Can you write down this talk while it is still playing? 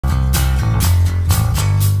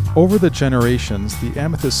Over the generations, the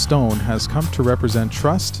Amethyst stone has come to represent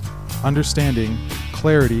trust, understanding,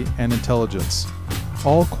 clarity, and intelligence,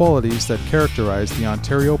 all qualities that characterize the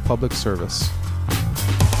Ontario Public Service.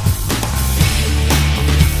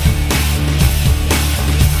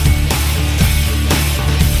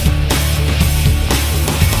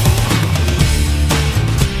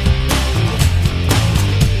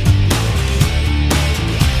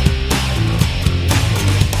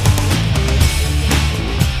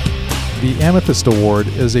 The Amethyst Award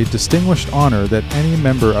is a distinguished honor that any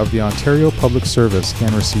member of the Ontario Public Service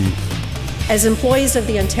can receive. As employees of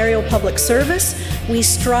the Ontario Public Service, we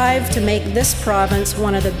strive to make this province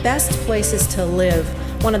one of the best places to live,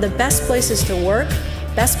 one of the best places to work,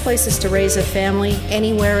 best places to raise a family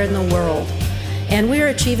anywhere in the world. And we are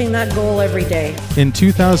achieving that goal every day. In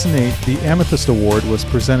 2008, the Amethyst Award was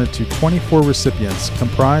presented to 24 recipients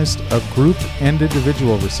comprised of group and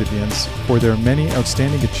individual recipients for their many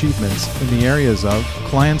outstanding achievements in the areas of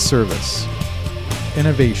client service,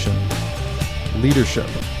 innovation, leadership,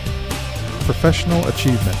 professional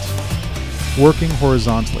achievement, working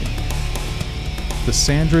horizontally, the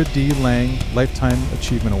Sandra D. Lang Lifetime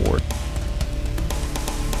Achievement Award.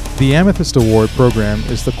 The Amethyst Award program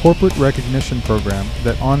is the corporate recognition program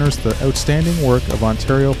that honors the outstanding work of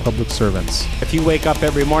Ontario public servants. If you wake up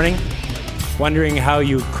every morning wondering how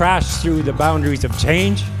you crash through the boundaries of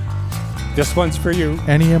change, this one's for you.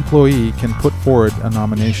 Any employee can put forward a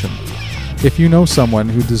nomination. If you know someone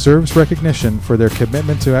who deserves recognition for their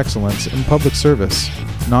commitment to excellence in public service,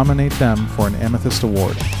 nominate them for an Amethyst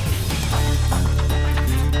Award.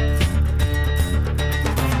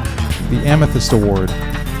 The Amethyst Award,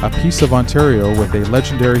 a piece of Ontario with a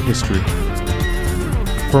legendary history.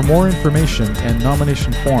 For more information and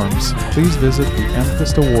nomination forms, please visit the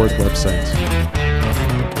Amethyst Award website.